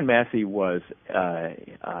 Suzanne Massey was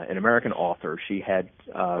an American author. She had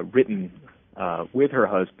written with her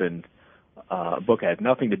husband a book that had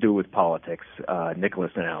nothing to do with politics,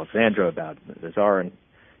 Nicholas and Alexandra, about the Tsar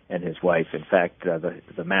and his wife. In fact,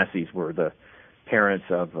 the Masseys were the parents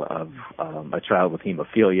of a child with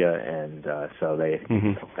hemophilia, and so they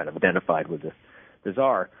kind of identified with the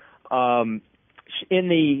Tsar. In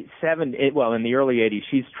the early 80s,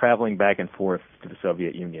 she's traveling back and forth to the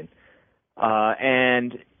Soviet Union,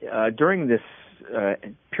 and during this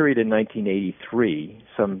period in 1983,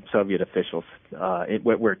 some Soviet officials,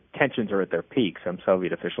 where tensions are at their peak, some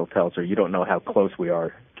Soviet official tells her, "You don't know how close we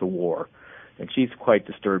are to war," and she's quite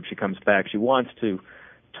disturbed. She comes back. She wants to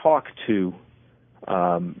talk to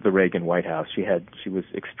the Reagan White House. She was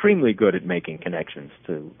extremely good at making connections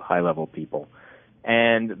to high-level people.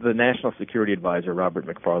 And the National Security Advisor, Robert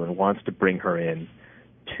McFarlane, wants to bring her in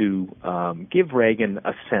to give Reagan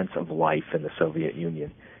a sense of life in the Soviet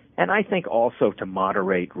Union. And I think also to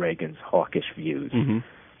moderate Reagan's hawkish views. Mm-hmm.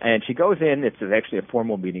 And she goes in, it's actually a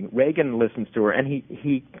formal meeting. Reagan listens to her, and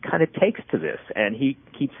he kind of takes to this, and he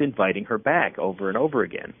keeps inviting her back over and over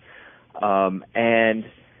again. And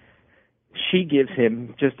she gives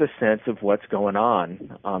him just a sense of what's going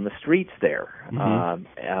on the streets there. Mm-hmm.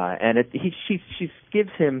 And she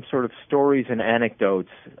gives him sort of stories and anecdotes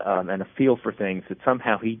and a feel for things that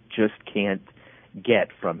somehow he just can't get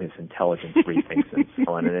from his intelligence briefings and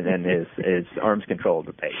so on, and his arms control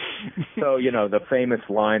debate. So, the famous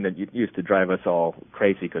line that used to drive us all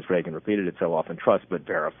crazy because Reagan repeated it so often, trust but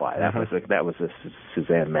verify. That was a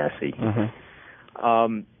Suzanne Massey.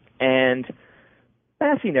 And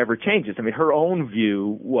Massey never changes. I mean, her own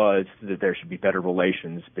view was that there should be better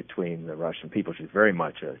relations between the Russian people. She's very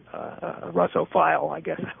much a Russophile, I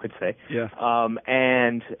guess I would say. Yeah.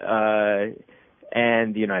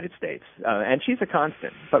 And the United States. And she's a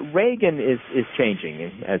constant. But Reagan is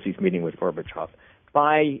changing as he's meeting with Gorbachev.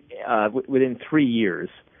 Within 3 years,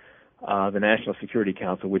 the National Security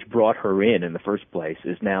Council, which brought her in the first place,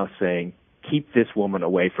 is now saying, keep this woman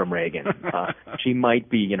away from Reagan. She might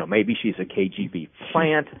be, maybe she's a KGB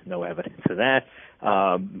plant. No evidence of that.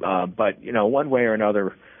 But, one way or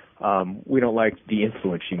another, we don't like the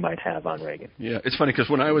influence she might have on Reagan. Yeah, it's funny because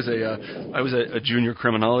when I was a junior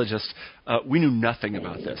criminologist, we knew nothing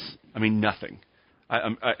about this. I mean, nothing.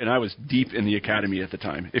 And I was deep in the academy at the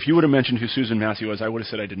time. If you would have mentioned who Susan Massey was, I would have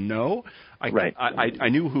said I didn't know. I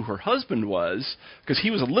knew who her husband was because he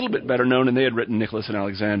was a little bit better known, and they had written Nicholas and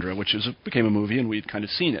Alexandra, which became a movie, and we'd kind of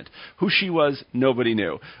seen it. Who she was, nobody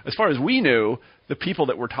knew. As far as we knew, the people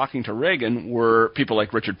that were talking to Reagan were people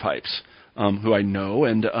like Richard Pipes, who I know,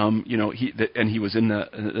 and he was in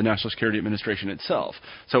the National Security Administration itself.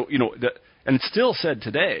 So and it's still said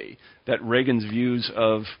today that Reagan's views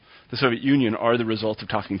of the Soviet Union are the result of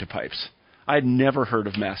talking to Pipes. I had never heard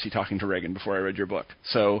of Massey talking to Reagan before I read your book.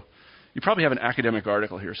 So you probably have an academic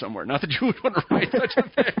article here somewhere. Not that you would want to write such a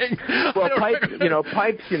thing. Well, Pipes,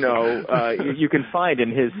 you can find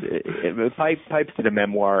in his Pipes did a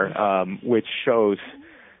memoir which shows,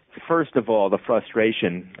 first of all, the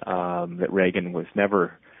frustration that Reagan was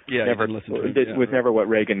never. Yeah, was never what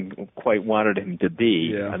Reagan quite wanted him to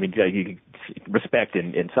be. Yeah. I mean, respect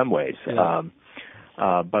in some ways. Yeah.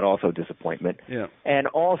 But also disappointment. Yeah. And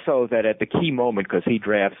also that at the key moment, because he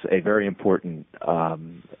drafts a very important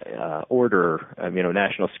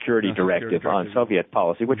national security directive on Soviet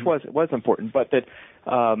policy, which was important, but that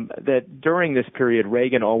during this period,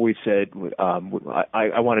 Reagan always said,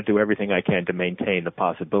 I want to do everything I can to maintain the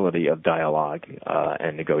possibility of dialogue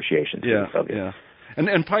and negotiations with the Soviets. Yeah.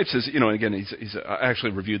 And Pipes is, again, he's I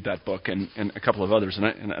actually reviewed that book and a couple of others,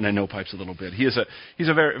 and I know Pipes a little bit. He's a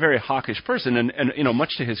very, very hawkish person, and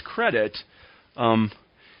much to his credit,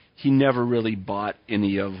 he never really bought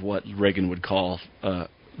any of what Reagan would call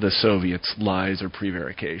the Soviets' lies or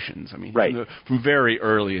prevarications. I mean, right. from very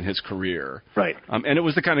early in his career. Right. And it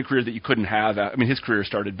was the kind of career that you couldn't have. I mean, his career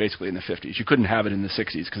started basically in the 50s. You couldn't have it in the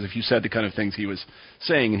 60s, because if you said the kind of things he was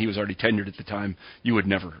saying, and he was already tenured at the time, you would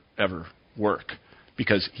never, ever work.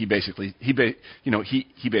 Because he basically said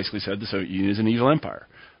the Soviet Union is an evil empire.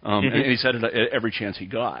 And he said it at every chance he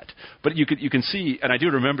got. But you can see, and I do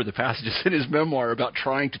remember the passages in his memoir about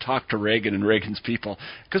trying to talk to Reagan and Reagan's people,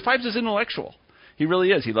 because Pipes is intellectual. He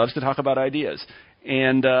really is. He loves to talk about ideas.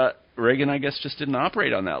 And Reagan, I guess, just didn't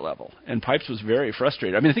operate on that level. And Pipes was very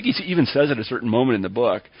frustrated. I mean, I think he even says at a certain moment in the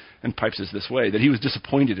book, and Pipes is this way, that he was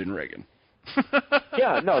disappointed in Reagan.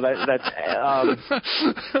 Yeah, no, that's.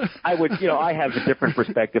 I would, I have a different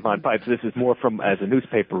perspective on Pipes. This is more from as a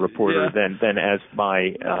newspaper reporter than as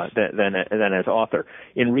than as author.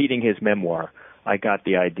 In reading his memoir, I got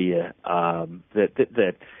the idea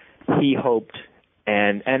that he hoped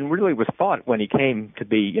and really was thought when he came to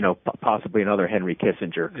be, possibly another Henry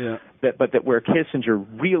Kissinger. Yeah. But that where Kissinger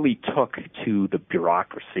really took to the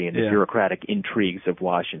bureaucracy and the bureaucratic intrigues of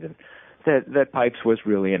Washington. That Pipes was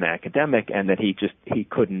really an academic, and that he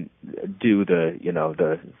couldn't do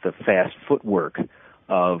the fast footwork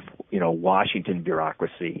of Washington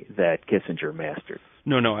bureaucracy that Kissinger mastered.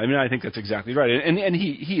 No. I mean, I think that's exactly right. And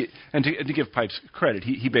he to give Pipes credit,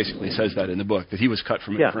 he basically says that in the book, that he was cut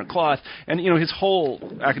from a different cloth. And his whole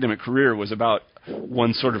academic career was about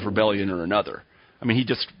one sort of rebellion or another. I mean, he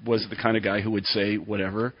just was the kind of guy who would say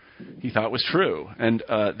whatever he thought was true, and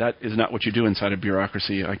that is not what you do inside a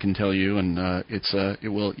bureaucracy, I can tell you. And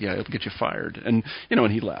it'll get you fired. And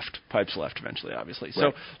and he left. Pipes left eventually, obviously.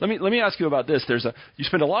 Right. So let me ask you about this. You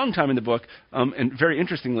spend a long time in the book, and very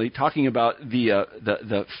interestingly, talking about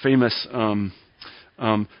the famous Mr.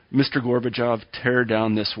 Gorbachev, tear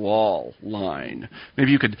down this wall line.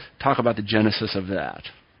 Maybe you could talk about the genesis of that.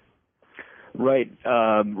 Right.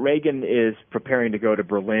 Reagan is preparing to go to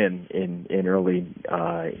Berlin in early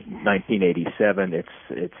 1987.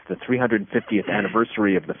 It's the 350th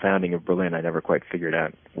anniversary of the founding of Berlin. I never quite figured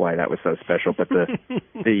out why that was so special, but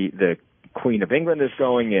the Queen of England is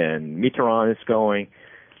going, and Mitterrand is going,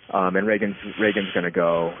 and Reagan's going to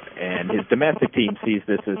go, and his domestic team sees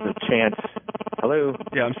this as a chance. Hello.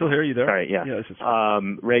 Yeah, I'm still here. You there? All right. Yeah.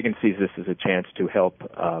 Reagan sees this as a chance to help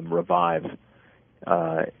revive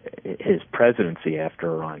his presidency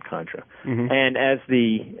after Iran-Contra. Mm-hmm. And as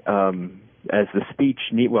the speech,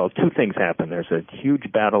 two things happen. There's a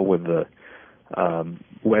huge battle with the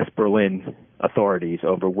West Berlin authorities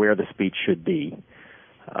over where the speech should be.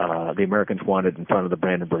 The Americans want it in front of the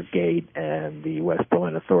Brandenburg Gate, and the West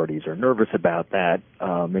Berlin authorities are nervous about that.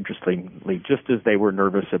 Interestingly, just as they were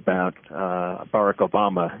nervous about Barack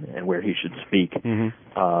Obama and where he should speak in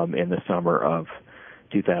the summer of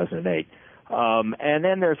 2008. And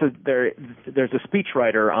then there's a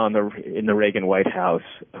speechwriter in the Reagan White House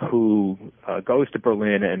who goes to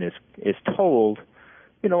Berlin and is told,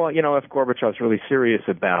 if Gorbachev's really serious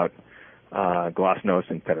about glasnost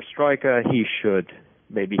and perestroika, he should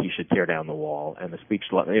tear down the wall. And the speech,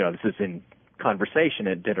 this is in conversation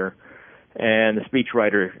at dinner, and the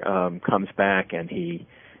speechwriter comes back and he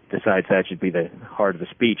decides that should be the heart of the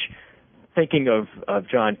speech. Thinking of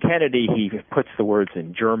John Kennedy, he puts the words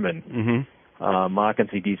in German. Mm-hmm. Machen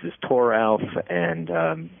Sie dieses Tor auf, and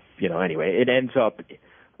anyway, it ends up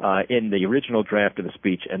in the original draft of the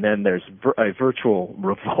speech, and then there's a virtual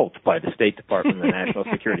revolt by the State Department and the National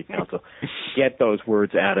Security Council. Get those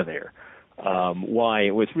words out of there. Why?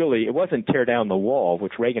 It wasn't tear down the wall,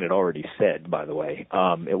 which Reagan had already said, by the way.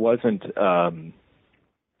 It wasn't. And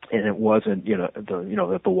it wasn't,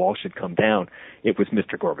 that the wall should come down. It was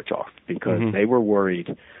Mr. Gorbachev, because they were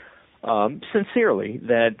worried, sincerely,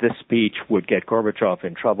 that this speech would get Gorbachev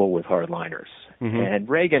in trouble with hardliners. Mm-hmm. And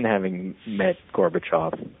Reagan, having met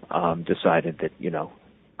Gorbachev, decided that,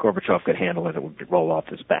 Gorbachev could handle it. It would roll off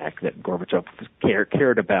his back, that Gorbachev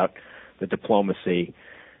cared about the diplomacy,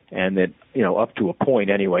 and that, up to a point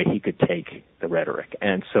anyway, he could take the rhetoric.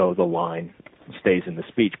 And so the line stays in the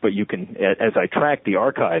speech. But you can, as I track the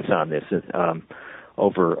archives on this,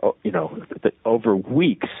 over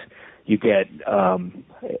weeks, you get a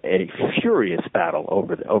furious battle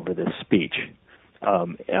over this speech,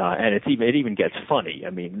 and it even gets funny. I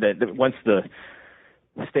mean, once the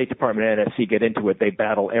State Department and NSC get into it, they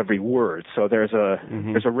battle every word. So there's a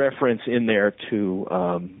reference in there to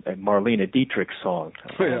a Marlene Dietrich song.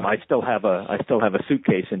 Oh, yeah. I still have a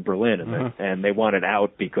suitcase in Berlin, and they want it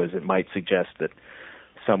out because it might suggest that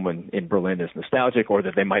someone in Berlin is nostalgic, or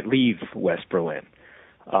that they might leave West Berlin.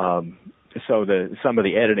 So some of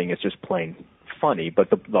the editing is just plain funny, but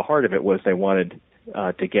the heart of it was they wanted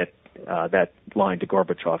to get that line to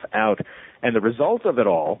Gorbachev out. And the result of it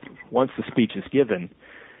all, once the speech is given,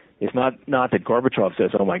 is not that Gorbachev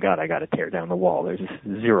says, "Oh my God, I got to tear down the wall." There's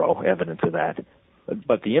zero evidence of that.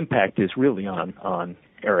 But the impact is really on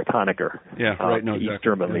Erich Honecker, the East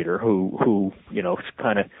German leader, who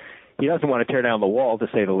kind of, he doesn't want to tear down the wall, to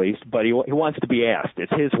say the least, but he wants to be asked.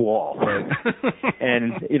 It's his wall, right?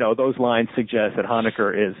 And those lines suggest that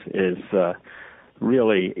Honecker is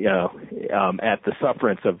really at the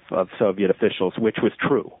sufferance of Soviet officials, which was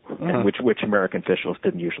true, and which American officials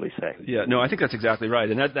didn't usually say. Yeah, no, I think that's exactly right,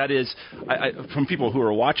 and that is, from people who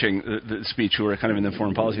are watching the speech, who are kind of in the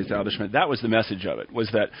foreign policy establishment, that was the message of it, was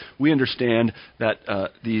that we understand that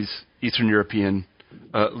these Eastern European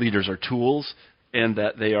leaders are tools, and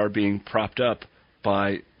that they are being propped up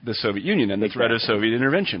by the Soviet Union and the threat of Soviet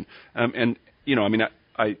intervention.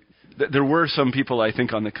 There were some people, I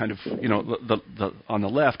think, on the kind of, on the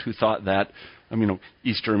left who thought that,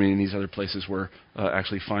 East Germany and these other places were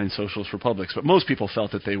actually fine socialist republics. But most people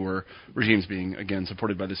felt that they were regimes being, again,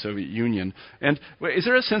 supported by the Soviet Union. And is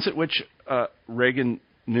there a sense at which Reagan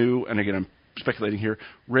knew, and again, I'm speculating here,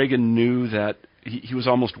 Reagan knew that he was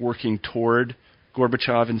almost working toward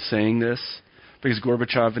Gorbachev in saying this? Because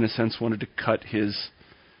Gorbachev, in a sense, wanted to cut his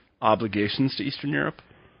obligations to Eastern Europe?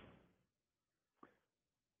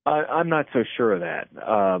 I'm not so sure of that.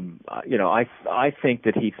 I think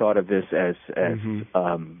that he thought of this as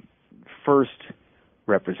first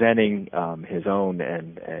representing his own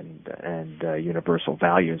and universal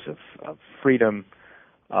values of freedom,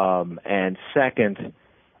 and second,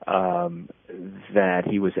 that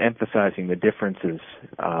he was emphasizing the differences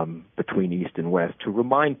between East and West to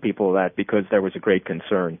remind people of that, because there was a great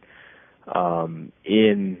concern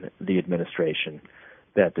in the administration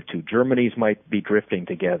that the two Germanys might be drifting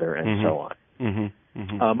together and so on.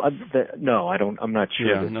 No, I'm not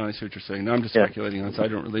sure. Yeah, no, I see what you're saying. No, I'm just speculating on this. I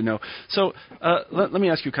don't really know. So let me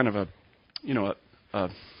ask you kind of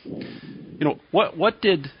what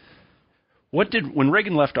did when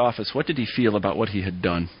Reagan left office, what did he feel about what he had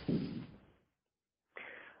done?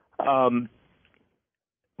 Well,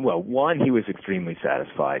 one, he was extremely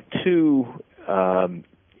satisfied. Two,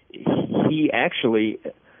 he actually,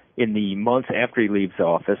 in the months after he leaves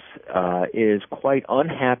office, is quite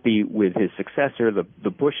unhappy with his successor, the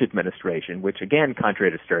Bush administration, which, again,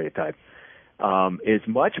 contrary to stereotype, is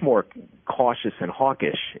much more cautious and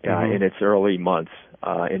hawkish in its early months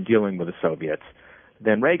in dealing with the Soviets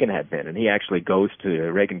than Reagan had been. And he actually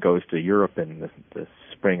Reagan goes to Europe in the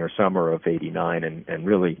spring or summer of '89 and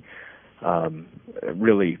really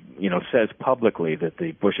says publicly that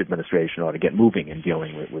the Bush administration ought to get moving in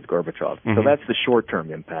dealing with Gorbachev. So that's the short-term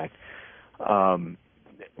impact. And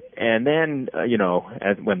then,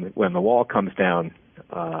 when the wall comes down,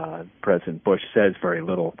 President Bush says very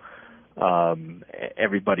little.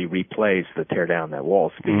 Everybody replays the tear down that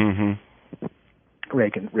wall speech.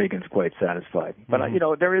 Reagan's quite satisfied. But,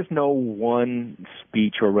 there is no one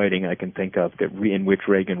speech or writing I can think of in which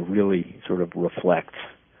Reagan really sort of reflects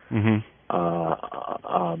in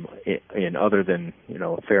other than,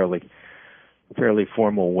 a fairly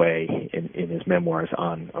formal way in his memoirs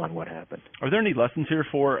on what happened. Are there any lessons here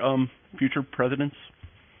for future presidents?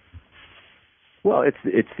 Well,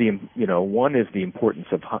 it's the one is the importance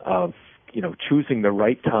of choosing the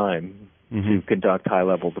right time to conduct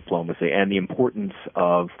high-level diplomacy, and the importance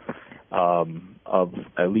of a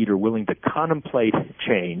leader willing to contemplate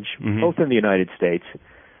change, both in the United States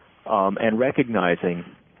and recognizing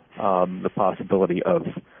the possibility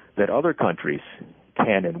that other countries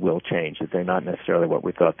can and will change, that they're not necessarily what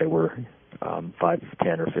we thought they were 5,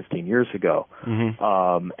 10, or 15 years ago,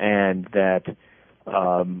 and that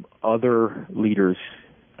other leaders,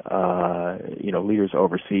 leaders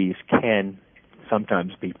overseas can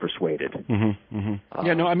sometimes be persuaded.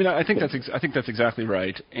 I think that's exactly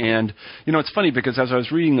right. And it's funny because as I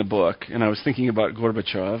was reading the book and I was thinking about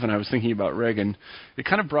Gorbachev and I was thinking about Reagan, it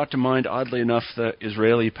kind of brought to mind, oddly enough, the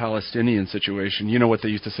Israeli-Palestinian situation. You know what they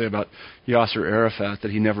used to say about Yasser Arafat,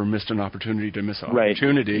 that he never missed an opportunity to miss an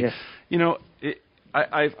opportunity. Yeah.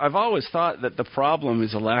 I've always thought that the problem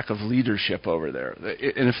is a lack of leadership over there.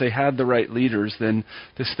 And if they had the right leaders, then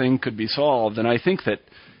this thing could be solved. And I think that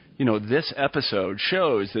this episode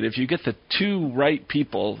shows that if you get the two right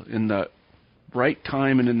people in the right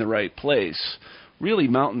time and in the right place, really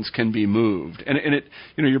mountains can be moved. And it,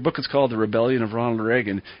 your book is called The Rebellion of Ronald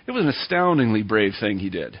Reagan. It was an astoundingly brave thing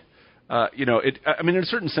he did. in a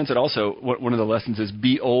certain sense, it also, one of the lessons is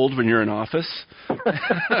be old when you're in office.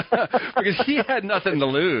 Because he had nothing to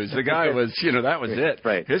lose. The guy was, that was it.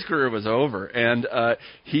 Right. His career was over. And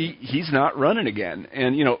he's not running again.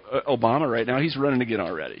 And, Obama right now, he's running again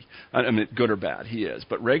already. I mean, good or bad, he is.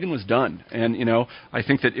 But Reagan was done. And, I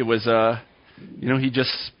think that it was,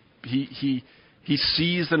 he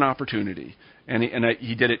seized an opportunity. And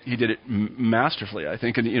he did it masterfully, I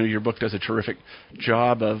think. And your book does a terrific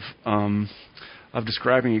job of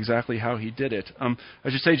describing exactly how he did it. I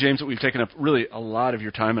should say, James, that we've taken up really a lot of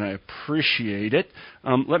your time, and I appreciate it.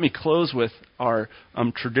 Let me close with our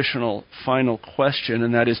traditional final question,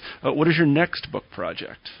 and that is, what is your next book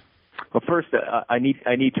project? Well, first, I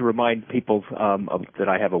need to remind people that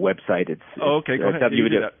I have a website. It's okay. Go ahead.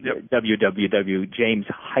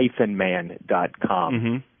 www.james-man.com.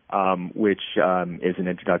 Mm-hmm. Which is an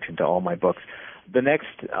introduction to all my books. The next,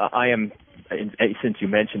 since you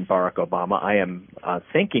mentioned Barack Obama, I am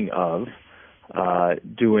thinking of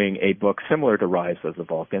doing a book similar to Rise of the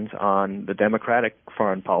Vulcans on the Democratic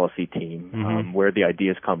foreign policy team, mm-hmm. Where the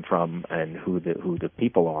ideas come from and who the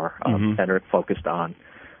people are, mm-hmm. centered, focused on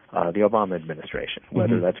the Obama administration.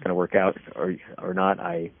 Whether mm-hmm. that's going to work out or not,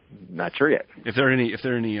 I'm not sure yet. If there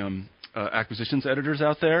are any acquisitions editors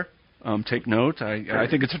out there, take note. I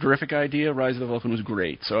think it's a terrific idea. Rise of the Vulcan was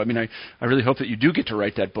great. So, I really hope that you do get to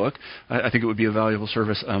write that book. I think it would be a valuable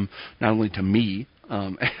service not only to me,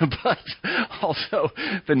 but also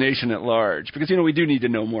the nation at large. Because, we do need to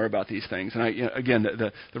know more about these things. And, again,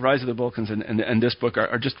 the Rise of the Vulcans and this book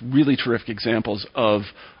are just really terrific examples of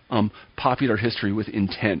popular history with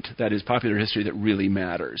intent. That is, popular history that really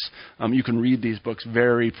matters. You can read these books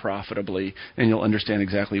very profitably, and you'll understand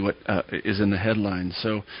exactly what is in the headlines.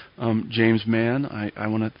 So, James Mann, I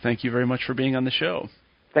want to thank you very much for being on the show.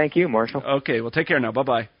 Thank you, Marshall. Okay, well, take care now.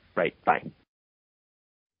 Bye-bye. Right, bye.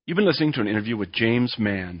 You've been listening to an interview with James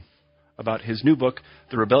Mann about his new book,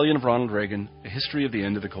 The Rebellion of Ronald Reagan, A History of the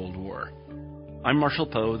End of the Cold War. I'm Marshall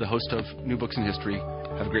Poe, the host of New Books in History.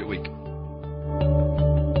 Have a great week.